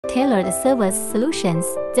tailored service solutions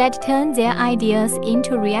that turn their ideas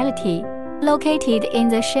into reality. Located in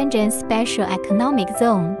the Shenzhen Special Economic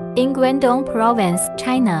Zone in Guangdong Province,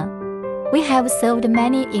 China, we have served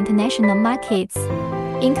many international markets,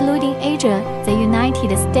 including Asia, the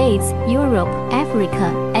United States, Europe, Africa,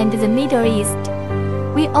 and the Middle East.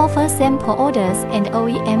 We offer sample orders and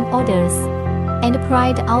OEM orders, and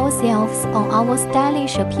pride ourselves on our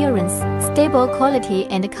stylish appearance, stable quality,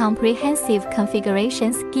 and comprehensive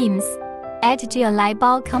configuration schemes. At Jialai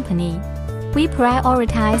Bao Company, we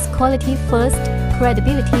prioritize quality first,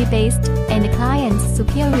 credibility based, and client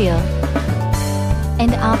superior,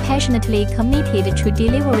 and are passionately committed to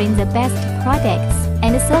delivering the best products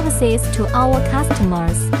and services to our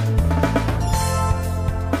customers.